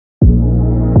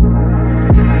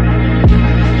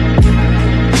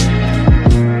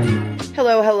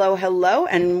Hello,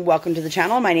 and welcome to the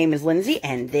channel. My name is Lindsay,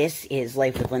 and this is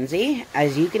Life with Lindsay.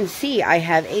 As you can see, I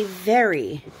have a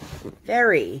very,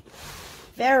 very,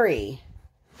 very,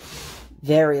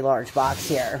 very large box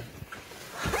here.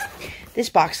 This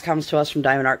box comes to us from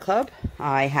Diamond Art Club.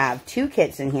 I have 2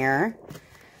 kits in here.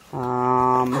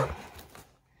 I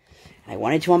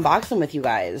wanted to unbox them with you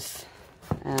guys.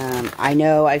 I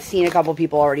know I've seen a couple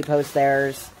people already post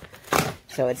theirs,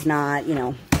 so it's not, you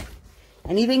know,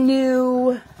 anything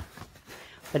new,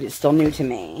 but it's still new to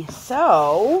me.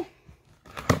 So,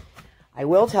 I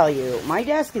will tell you, my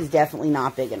desk is definitely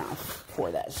not big enough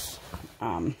for this.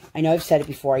 I know I've said it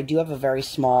before, I do have a very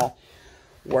small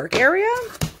work area,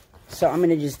 so I'm going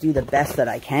to just do the best that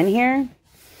I can here.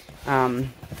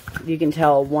 You can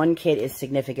tell one kit is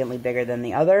significantly bigger than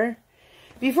the other.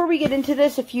 Before we get into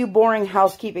this, a few boring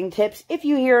housekeeping tips. If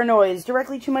you hear a noise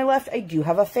directly to my left, I do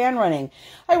have a fan running.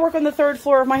 I work on the 3rd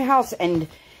floor of my house, and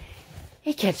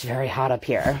it gets very hot up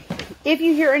here. If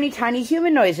you hear any tiny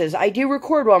human noises, I do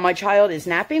record while my child is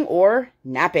napping or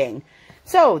napping.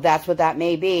 So, that's what that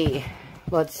may be.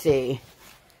 Let's see.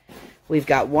 We've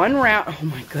got 1 round. Oh,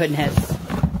 my goodness.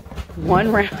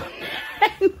 1 round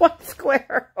and 1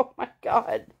 square. Oh, my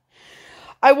God.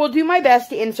 I will do my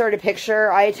best to insert a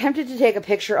picture. I attempted to take a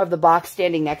picture of the box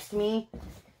standing next to me,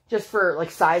 just for like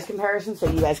size comparison, so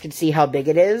you guys could see how big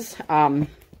it is.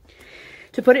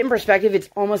 To put it in perspective, it's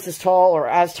almost as tall or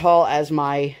as tall as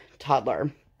my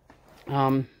toddler.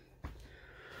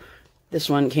 This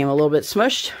one came a little bit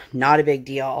smushed. Not a big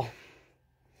deal.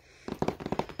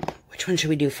 Which one should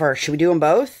we do first? Should we do them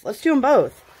both? Let's do them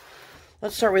both.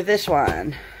 Let's start with this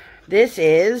one. This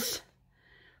is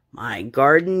My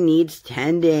Garden Needs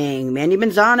Tending, Mandy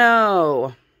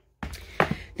Manzano.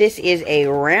 This is a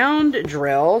round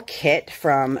drill kit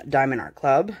from Diamond Art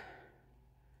Club.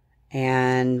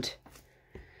 And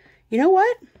you know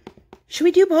what? Should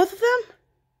we do both of them?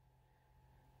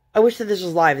 I wish that this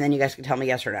was live and then you guys could tell me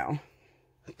yes or no.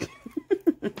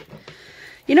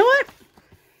 You know what?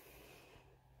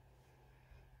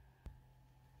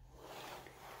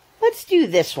 Let's do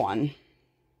this one,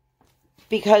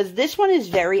 because this one is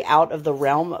very out of the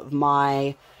realm of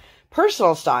my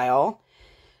personal style.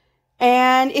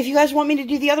 And if you guys want me to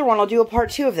do the other one, I'll do a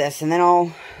part 2 of this, and then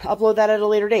I'll upload that at a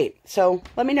later date. So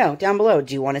let me know down below.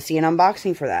 Do you want to see an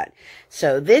unboxing for that?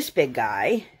 So this big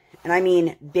guy, and I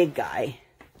mean big guy,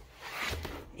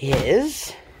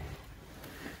 is...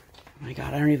 Oh my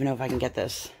God, I don't even know if I can get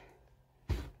this.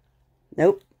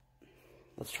 Nope.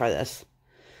 Let's try this.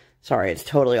 Sorry, it's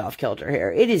totally off kilter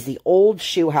here. It is the Old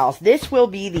Shoe House. This will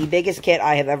be the biggest kit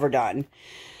I have ever done.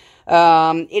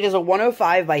 It is a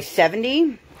 105 by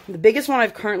 70. The biggest one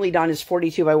I've currently done is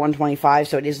 42 by 125,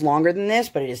 so it is longer than this,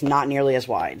 but it is not nearly as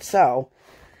wide. So,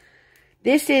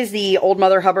 this is the Old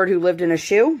Mother Hubbard Who Lived in a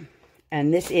Shoe,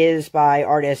 and this is by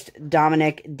artist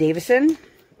Dominic Davison.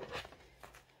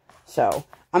 So,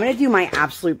 I'm going to do my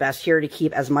absolute best here to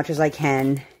keep as much as I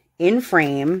can in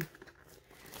frame,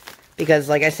 because,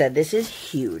 like I said, this is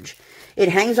huge. It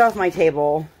hangs off my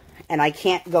table, and I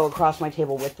can't go across my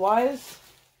table widthwise,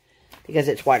 because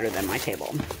it's wider than my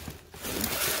table.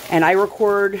 And I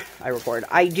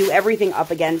do everything up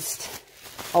against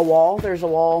a wall. There's a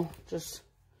wall just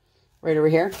right over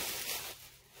here.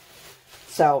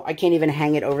 So, I can't even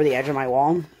hang it over the edge of my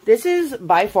wall. This is,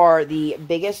 by far, the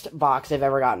biggest box I've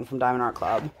ever gotten from Diamond Art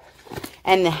Club.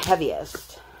 And the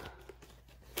heaviest.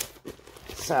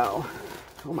 So...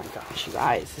 Oh my gosh, you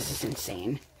guys, this is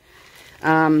insane.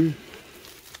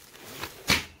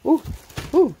 Ooh,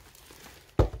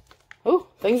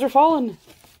 things are falling.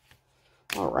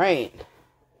 All right.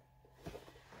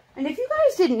 And if you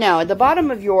guys didn't know, at the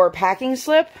bottom of your packing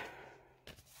slip,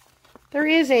 there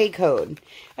is a code.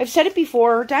 I've said it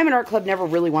before, Diamond Art Club never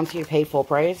really wants you to pay full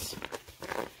price.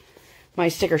 My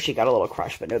sticker sheet got a little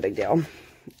crushed, but no big deal.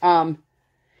 And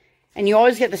you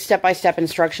always get the step-by-step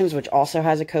instructions, which also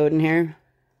has a code in here.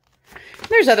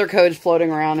 There's other codes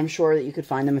floating around. I'm sure that you could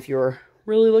find them if you were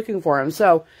really looking for them.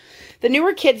 So, the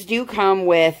newer kits do come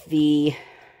with the...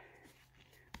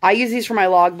 I use these for my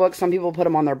logbook. Some people put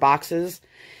them on their boxes.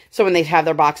 So, when they have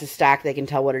their boxes stacked, they can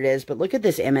tell what it is. But look at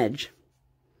this image.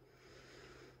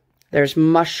 There's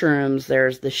mushrooms.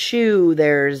 There's the shoe.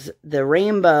 There's the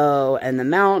rainbow and the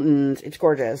mountains. It's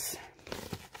gorgeous.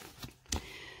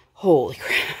 Holy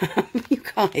crap. You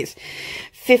guys.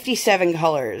 57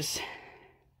 colors.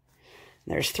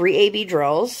 There's 3 AB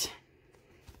drills.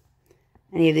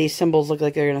 Any of these symbols look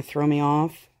like they're going to throw me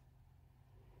off?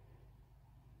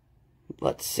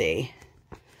 Let's see.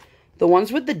 The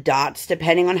ones with the dots,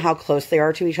 depending on how close they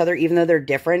are to each other, even though they're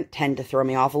different, tend to throw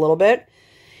me off a little bit.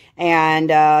 And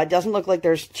it doesn't look like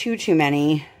there's too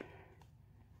many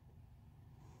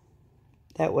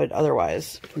that would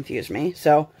otherwise confuse me.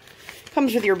 So,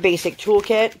 comes with your basic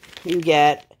toolkit. You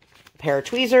get a pair of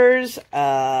tweezers,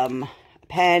 a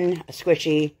pen, a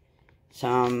squishy,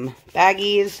 some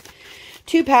baggies,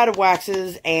 2 pad of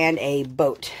waxes, and a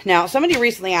boat. Now, somebody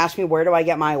recently asked me, where do I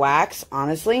get my wax?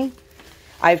 Honestly,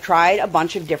 I've tried a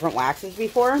bunch of different waxes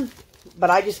before, but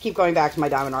I just keep going back to my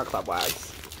Diamond Art Club wax.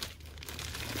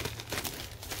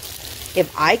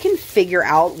 If I can figure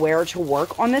out where to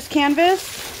work on this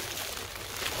canvas,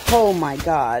 oh my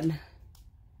God.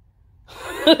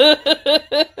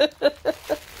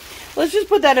 Let's just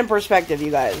put that in perspective,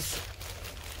 you guys.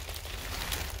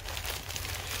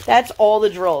 That's all the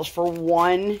drills for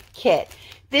one kit.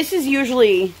 This is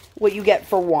usually what you get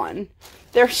for one.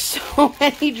 There's so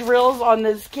many drills on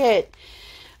this kit.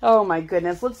 Oh my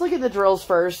goodness. Let's look at the drills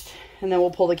first, and then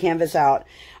we'll pull the canvas out.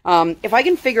 If I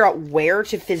can figure out where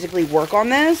to physically work on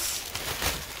this,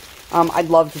 I'd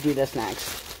love to do this next.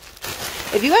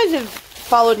 If you guys have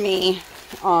followed me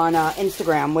on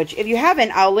Instagram, which if you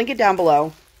haven't, I'll link it down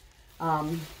below.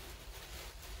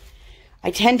 I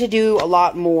tend to do a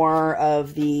lot more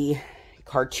of the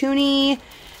cartoony,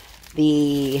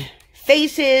 the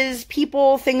faces,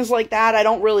 people, things like that. I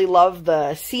don't really love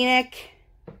the scenic,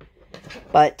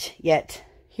 but yet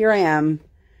here I am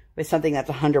with something that's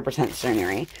 100%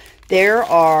 scenery. There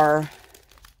are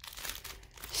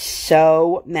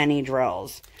so many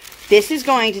drills. This is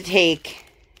going to take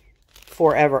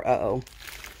forever,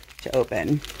 to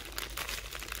open.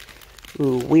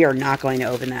 Ooh, we are not going to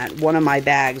open that. One of my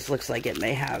bags looks like it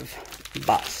may have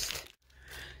bust.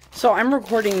 So I'm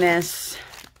recording this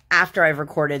after I've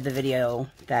recorded the video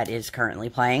that is currently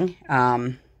playing,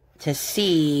 to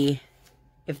see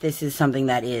if this is something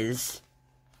that is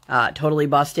totally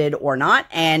busted or not.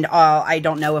 And I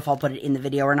don't know if I'll put it in the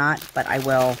video or not, but I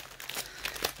will.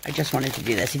 I just wanted to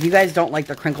do this. If you guys don't like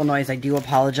the crinkle noise, I do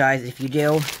apologize. If you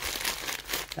do,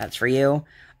 that's for you.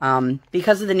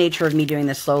 Because of the nature of me doing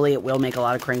this slowly, it will make a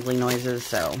lot of crinkling noises,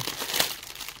 so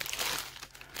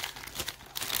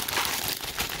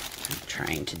I'm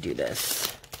trying to do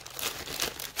this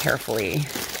carefully.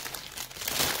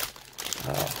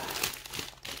 Oh,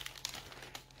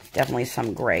 it's definitely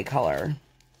some gray color.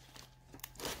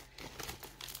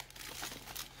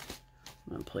 I'm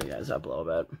going to pull you guys up a little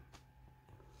bit.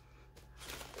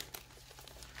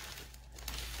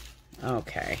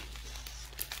 Okay.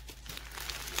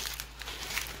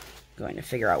 Going to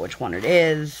figure out which one it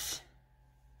is.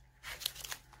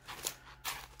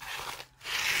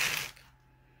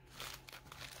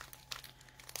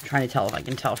 I'm trying to tell if I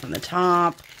can tell from the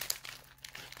top.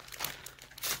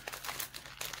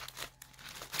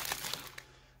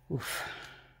 Oof.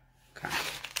 Okay.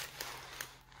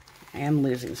 I am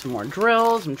losing some more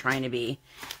drills. I'm trying to be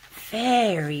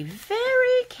very,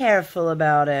 very careful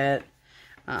about it.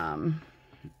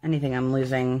 Anything I'm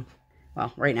losing...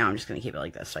 Well, right now I'm just going to keep it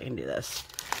like this so I can do this.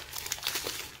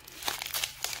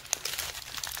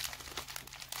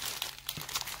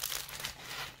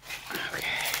 Okay.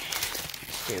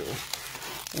 Let's do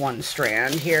one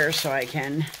strand here so I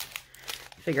can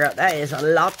figure out. That is a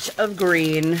lot of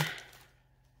green.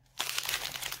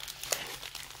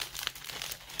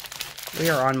 We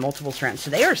are on multiple strands. So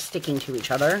they are sticking to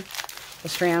each other, the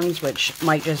strands, which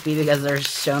might just be because there's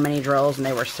so many drills and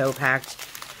they were so packed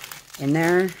in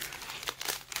there.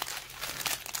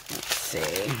 See.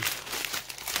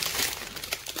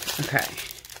 Okay.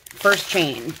 First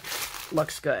chain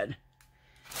looks good.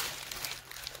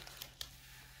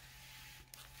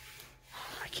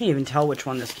 I can't even tell which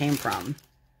one this came from.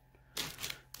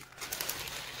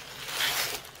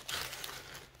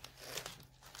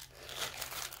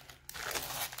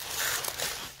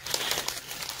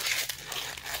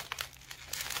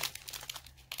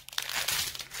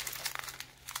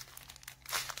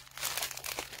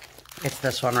 It's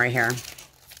this one right here.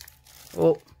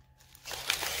 Oh,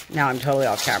 now I'm totally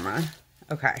off camera.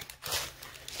 Okay.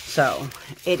 So,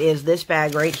 it is this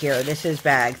bag right here. This is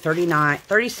bag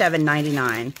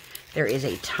 $37.99. There is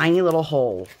a tiny little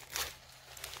hole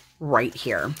right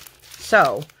here.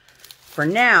 So, for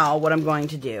now, what I'm going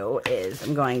to do is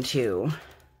I'm going to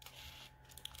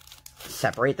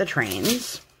separate the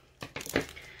trains.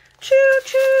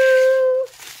 Choo-choo!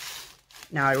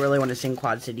 Now, I really want to sing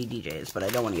Quad City DJs, but I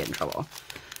don't want to get in trouble.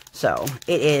 So,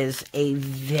 it is a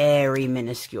very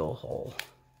minuscule hole.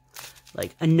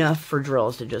 Like, enough for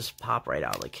drills to just pop right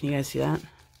out. Like, can you guys see that?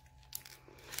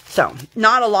 So,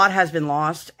 not a lot has been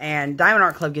lost, and Diamond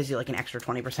Art Club gives you, like, an extra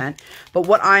 20%. But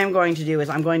what I am going to do is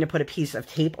I'm going to put a piece of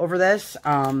tape over this.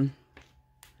 I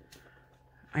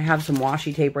have some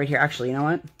washi tape right here. Actually, you know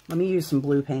what? Let me use some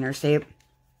blue painter's tape.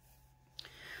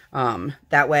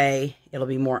 That way it'll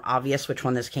be more obvious which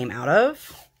one this came out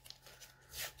of.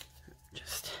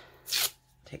 Just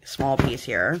take a small piece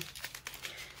here,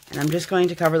 and I'm just going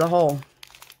to cover the hole.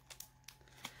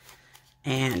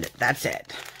 And that's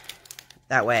it.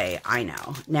 That way I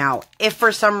know. Now, if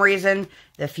for some reason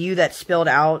the few that spilled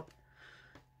out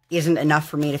isn't enough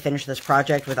for me to finish this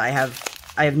project with, I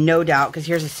have no doubt, because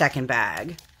here's a second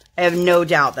bag. I have no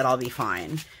doubt that I'll be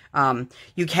fine.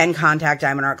 You can contact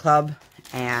Diamond Art Club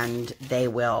and they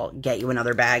will get you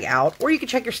another bag out, or you can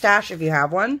check your stash if you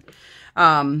have one.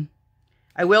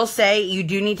 I will say you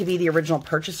do need to be the original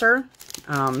purchaser.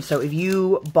 So if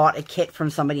you bought a kit from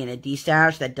somebody in a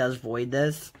D-stash, that does void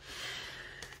this.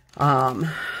 I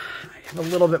have a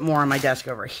little bit more on my desk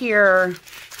over here,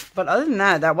 but other than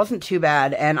that, that wasn't too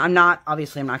bad. And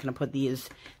obviously I'm not going to put these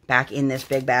back in this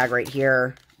big bag right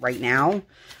here, right now.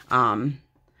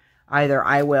 Either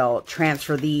I will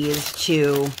transfer these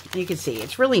to, you can see,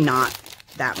 it's really not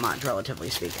that much, relatively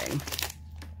speaking.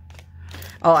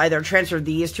 I'll either transfer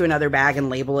these to another bag and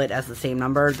label it as the same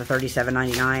number, the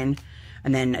 $37.99,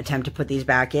 and then attempt to put these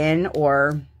back in,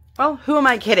 or, well, who am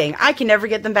I kidding? I can never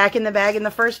get them back in the bag in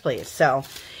the first place. So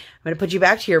I'm going to put you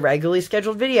back to your regularly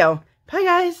scheduled video. Bye,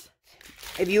 guys.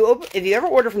 If you ever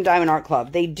order from Diamond Art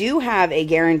Club, they do have a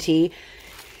guarantee.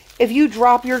 If you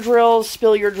drop your drills,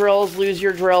 spill your drills, lose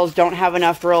your drills, don't have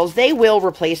enough drills, they will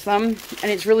replace them.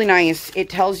 And it's really nice. It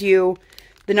tells you,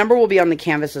 the number will be on the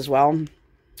canvas as well,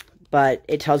 but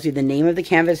it tells you the name of the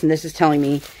canvas, and this is telling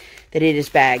me that it is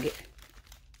bag,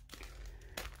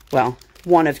 well,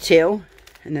 1 of 2,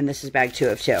 and then this is bag 2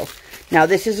 of 2. Now,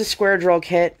 this is a square drill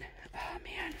kit. Oh,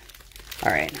 man.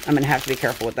 All right, I'm going to have to be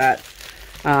careful with that.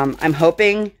 I'm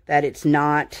hoping that it's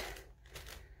not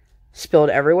spilled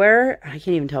everywhere. I can't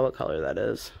even tell what color that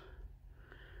is.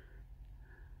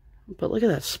 But look at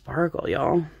that sparkle,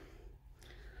 y'all.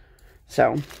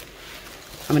 So, I'm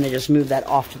going to just move that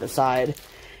off to the side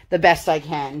the best I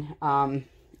can. I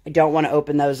don't want to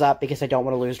open those up because I don't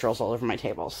want to lose drills all over my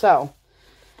table. So,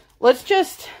 let's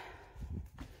just,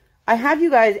 I have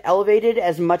you guys elevated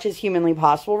as much as humanly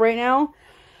possible right now.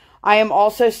 I am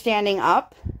also standing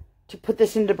up to put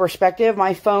this into perspective.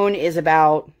 My phone is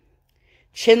about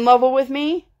chin level with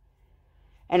me,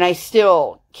 and I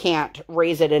still can't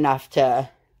raise it enough to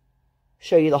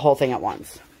show you the whole thing at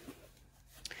once.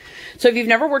 So if you've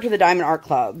never worked with the Diamond Art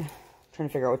Club, I'm trying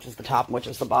to figure out which is the top and which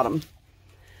is the bottom.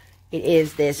 It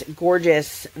is this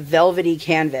gorgeous velvety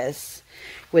canvas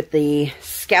with the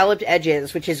scalloped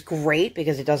edges, which is great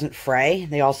because it doesn't fray.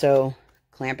 They also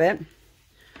clamp it.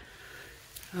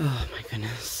 Oh my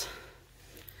goodness.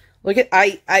 Look at,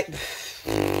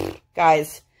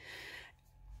 guys,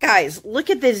 look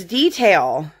at this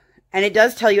detail. And it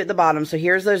does tell you at the bottom. So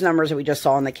here's those numbers that we just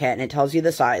saw in the kit, and it tells you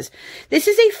the size. This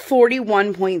is a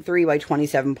 41.3 by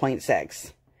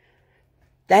 27.6.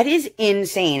 That is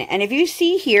insane. And if you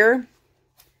see here,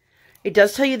 it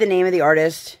does tell you the name of the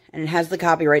artist, and it has the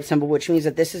copyright symbol, which means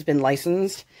that this has been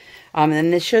licensed. And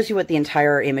then this shows you what the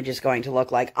entire image is going to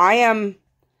look like. I am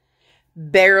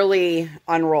barely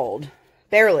unrolled.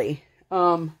 Barely.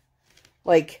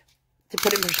 Like, to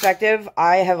put it in perspective,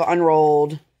 I have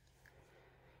unrolled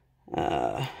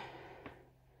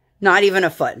not even a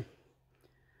foot.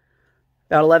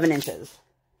 About 11 inches.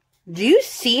 Do you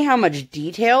see how much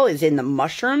detail is in the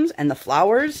mushrooms and the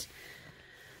flowers?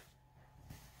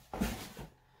 I'm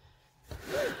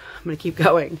going to keep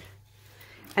going.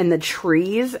 And the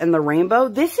trees and the rainbow.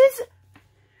 This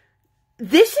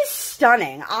is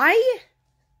stunning. I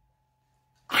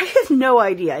have no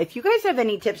idea. If you guys have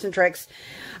any tips and tricks,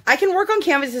 I can work on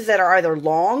canvases that are either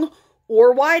long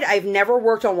or wide. I've never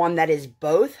worked on one that is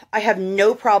both. I have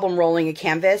no problem rolling a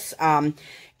canvas.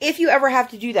 If you ever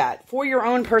have to do that, for your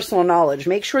own personal knowledge,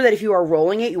 make sure that if you are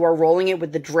rolling it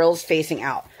with the drills facing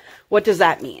out. What does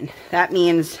that mean? That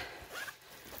means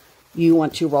you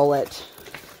want to roll it.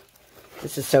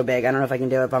 This is so big. I don't know if I can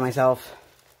do it by myself.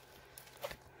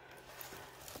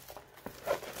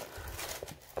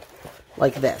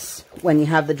 Like this. When you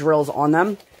have the drills on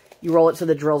them, you roll it so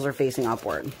the drills are facing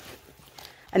upward.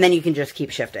 And then you can just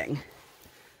keep shifting.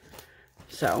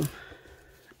 So,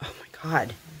 oh my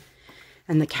God.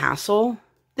 And the castle.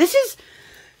 This is,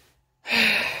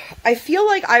 I feel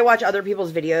like I watch other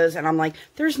people's videos and I'm like,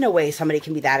 there's no way somebody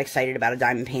can be that excited about a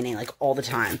diamond painting like all the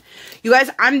time. You guys,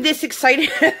 I'm this excited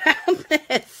about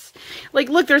this. Like,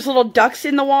 look, there's little ducks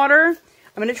in the water.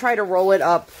 I'm going to try to roll it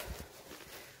up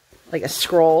like a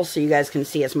scroll so you guys can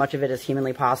see as much of it as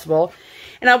humanly possible.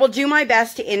 And I will do my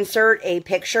best to insert a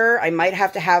picture. I might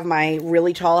have to have my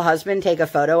really tall husband take a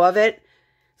photo of it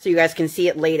so you guys can see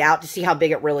it laid out to see how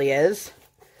big it really is.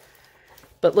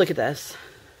 But look at this.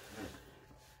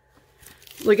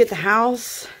 Look at the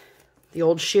house, the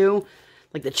old shoe,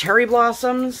 like the cherry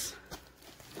blossoms.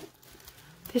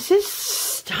 This is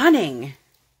stunning.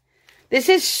 This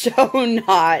is so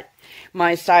not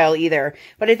my style either.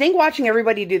 But I think watching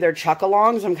everybody do their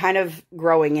chuck-alongs, I'm kind of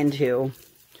growing into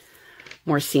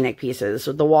more scenic pieces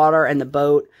with the water and the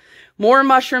boat. More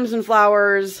mushrooms and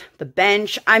flowers, the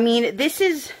bench. I mean, this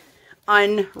is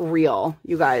unreal,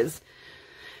 you guys.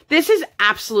 This is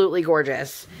absolutely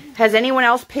gorgeous. Has anyone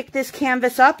else picked this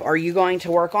canvas up? Are you going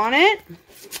to work on it?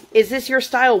 Is this your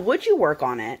style? Would you work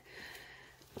on it?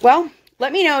 Well,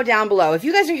 let me know down below. If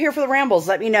you guys are here for the rambles,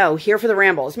 let me know. Here for the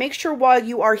rambles. Make sure while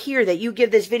you are here that you give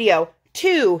this video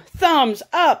 2 thumbs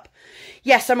up.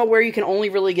 Yes, I'm aware you can only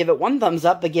really give it 1 thumbs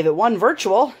up, but give it 1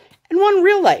 virtual and 1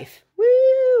 real life.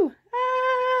 Woo!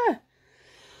 Ah!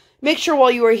 Make sure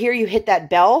while you are here, you hit that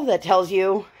bell that tells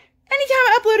you anytime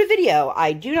I upload a video.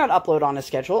 I do not upload on a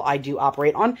schedule. I do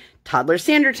operate on toddler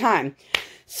standard time.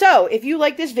 So if you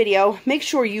like this video, make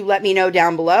sure you let me know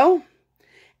down below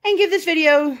and give this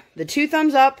video the 2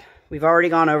 thumbs up. We've already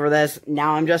gone over this.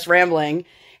 Now I'm just rambling.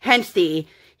 Hence the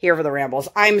here for the rambles.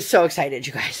 I'm so excited,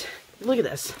 you guys. Look at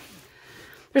this.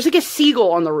 There's like a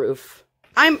seagull on the roof.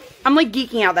 I'm like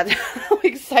geeking out. That's how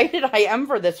excited I am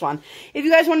for this one. If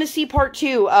you guys want to see part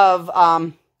 2 of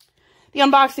the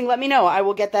unboxing, let me know. I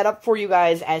will get that up for you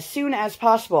guys as soon as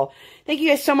possible. Thank you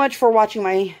guys so much for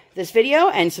watching this video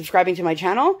and subscribing to my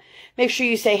channel. Make sure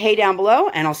you say hey down below,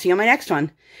 and I'll see you on my next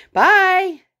one.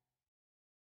 Bye!